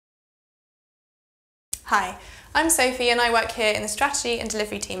Hi, I'm Sophie and I work here in the strategy and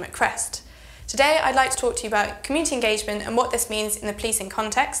delivery team at Crest. Today I'd like to talk to you about community engagement and what this means in the policing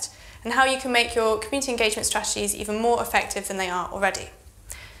context and how you can make your community engagement strategies even more effective than they are already.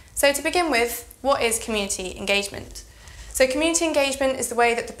 So to begin with, what is community engagement? So community engagement is the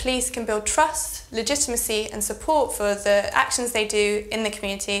way that the police can build trust, legitimacy and support for the actions they do in the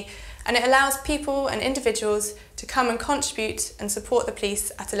community, and it allows people and individuals to come and contribute and support the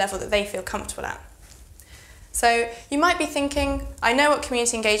police at a level that they feel comfortable at. So you might be thinking, I know what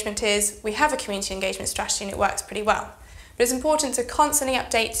community engagement is, we have a community engagement strategy and it works pretty well. But it's important to constantly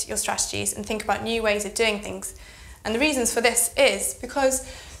update your strategies and think about new ways of doing things. And the reasons for this is because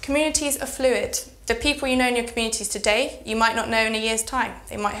communities are fluid. The people you know in your communities today, you might not know in a year's time.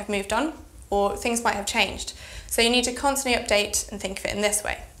 They might have moved on or things might have changed. So you need to constantly update and think of it in this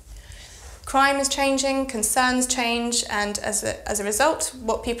way. Crime is changing, concerns change, and as a result,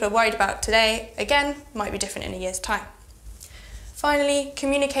 what people are worried about today, again, might be different in a year's time. Finally,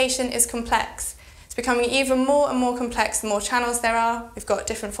 communication is complex. It's becoming even more and more complex the more channels there are. We've got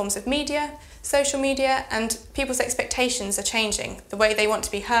different forms of media, social media, and people's expectations are changing. The way they want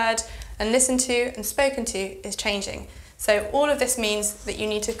to be heard and listened to and spoken to is changing. So all of this means that you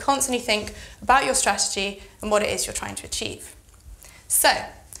need to constantly think about your strategy and what it is you're trying to achieve. So,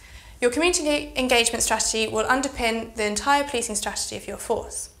 your community engagement strategy will underpin the entire policing strategy of your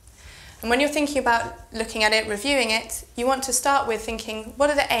force. And when you're thinking about looking at it, reviewing it, you want to start with thinking, what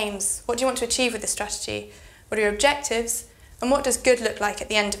are the aims? What do you want to achieve with this strategy? What are your objectives? And what does good look like at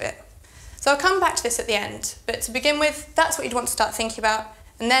the end of it? So I'll come back to this at the end, but to begin with, that's what you'd want to start thinking about,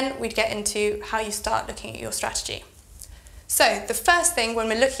 and then we'd get into how you start looking at your strategy. So the first thing when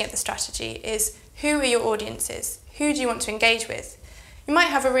we're looking at the strategy is, who are your audiences? Who do you want to engage with? You might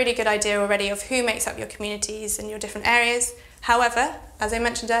have a really good idea already of who makes up your communities and your different areas. However, as I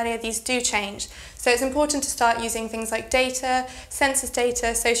mentioned earlier, these do change. So it's important to start using things like data, census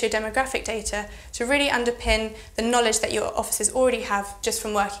data, socio-demographic data to really underpin the knowledge that your officers already have just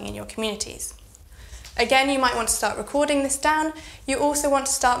from working in your communities. Again, you might want to start recording this down. You also want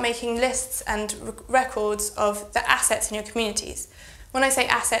to start making lists and records of the assets in your communities. When I say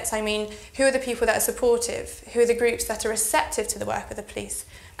assets, I mean who are the people that are supportive, who are the groups that are receptive to the work of the police,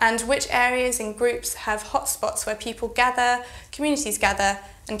 and which areas and groups have hotspots where people gather, communities gather,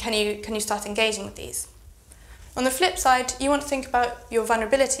 and can you start engaging with these? On the flip side, you want to think about your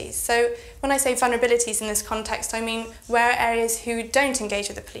vulnerabilities. So when I say vulnerabilities in this context, I mean where are areas who don't engage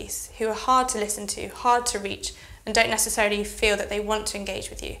with the police, who are hard to listen to, hard to reach, and don't necessarily feel that they want to engage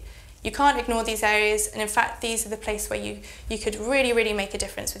with you. You can't ignore these areas, and in fact these are the place where you could really make a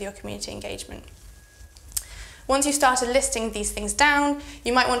difference with your community engagement. Once you've started listing these things down,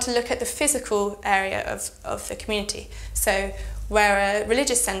 you might want to look at the physical area of the community. So where are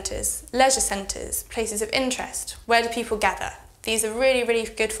religious centres, leisure centres, places of interest, where do people gather? These are really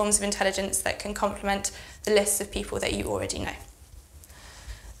good forms of intelligence that can complement the lists of people that you already know.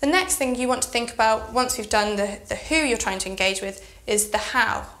 The next thing you want to think about once we've done the who you're trying to engage with is the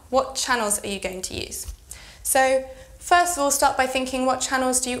how. What channels are you going to use? So first of all, start by thinking, what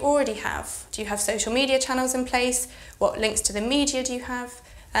channels do you already have? Do you have social media channels in place? What links to the media do you have?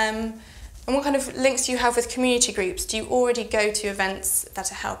 And what kind of links do you have with community groups? Do you already go to events that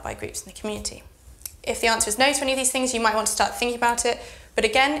are held by groups in the community? If the answer is no to any of these things, you might want to start thinking about it. But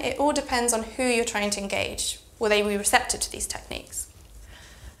again, it all depends on who you're trying to engage. Will they be receptive to these techniques?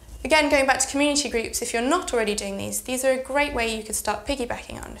 Again, going back to community groups, if you're not already doing these are a great way you could start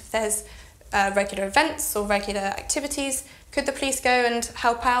piggybacking on. If there's regular events or regular activities, could the police go and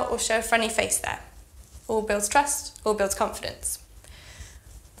help out or show a friendly face there? All builds trust, all builds confidence.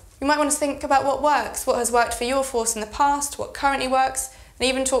 You might want to think about what works, what has worked for your force in the past, what currently works, and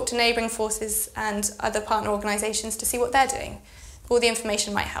even talk to neighbouring forces and other partner organisations to see what they're doing. All the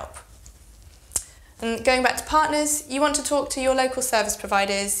information might help. And going back to partners, you want to talk to your local service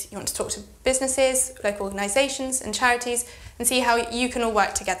providers, you want to talk to businesses, local organisations and charities and see how you can all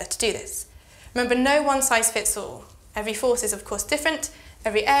work together to do this. Remember, no one size fits all. Every force is of course different,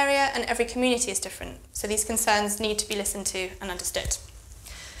 every area and every community is different, so these concerns need to be listened to and understood.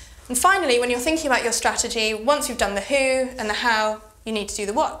 And finally, when you're thinking about your strategy, once you've done the who and the how, you need to do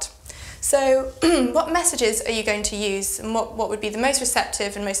the what. So what messages are you going to use and what would be the most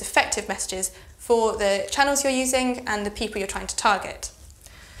receptive and most effective messages for the channels you're using and the people you're trying to target?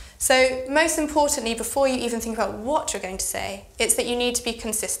 So most importantly, before you even think about what you're going to say, it's that you need to be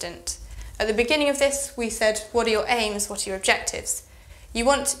consistent. At the beginning of this, we said, what are your aims, what are your objectives? You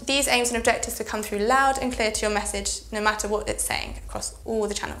want these aims and objectives to come through loud and clear to your message, no matter what it's saying, across all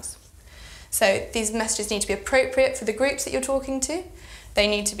the channels. So these messages need to be appropriate for the groups that you're talking to, They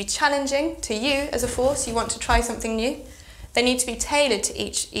need to be challenging to you as a force. You want to try something new. They need to be tailored to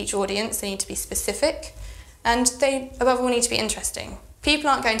each audience. They need to be specific. And they, above all, need to be interesting. People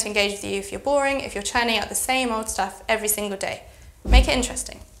aren't going to engage with you if you're boring, if you're churning out the same old stuff every single day. Make it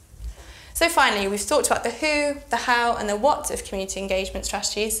interesting. So finally, we've talked about the who, the how, and the what of community engagement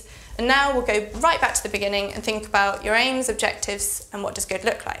strategies. And now we'll go right back to the beginning and think about your aims, objectives, and what does good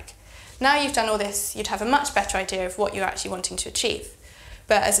look like. Now you've done all this, you'd have a much better idea of what you're actually wanting to achieve.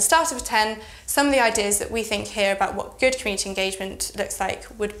 But as a start of 10, some of the ideas that we think here about what good community engagement looks like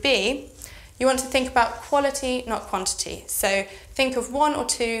would be, you want to think about quality, not quantity. So think of 1 or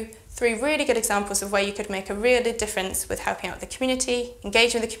 2, 3 really good examples of where you could make a real difference with helping out the community,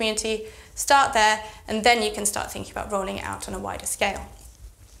 engaging with the community, start there, and then you can start thinking about rolling it out on a wider scale.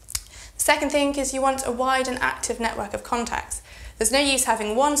 The second thing is you want a wide and active network of contacts. There's no use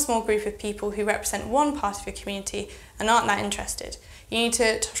having one small group of people who represent one part of your community and aren't that interested. You need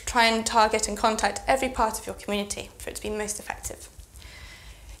to try and target and contact every part of your community for it to be most effective.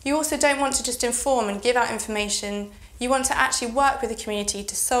 You also don't want to just inform and give out information. You want to actually work with the community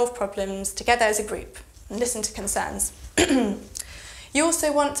to solve problems together as a group and listen to concerns. You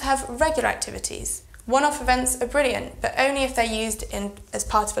also want to have regular activities. One-off events are brilliant, but only if they're used as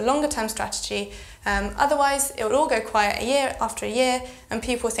part of a longer-term strategy. Otherwise, it will all go quiet year after a year, and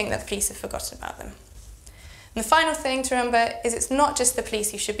people think that the police have forgotten about them. And the final thing to remember is it's not just the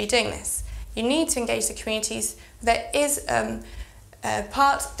police who should be doing this. You need to engage the communities. There is a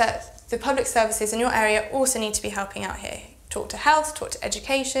part that the public services in your area also need to be helping out here. Talk to health, talk to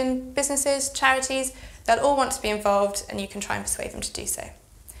education, businesses, charities. They'll all want to be involved, and you can try and persuade them to do so.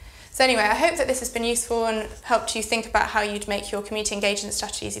 So anyway, I hope that this has been useful and helped you think about how you'd make your community engagement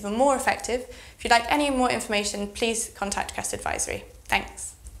strategies even more effective. If you'd like any more information, please contact Crest Advisory.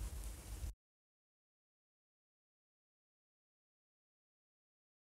 Thanks.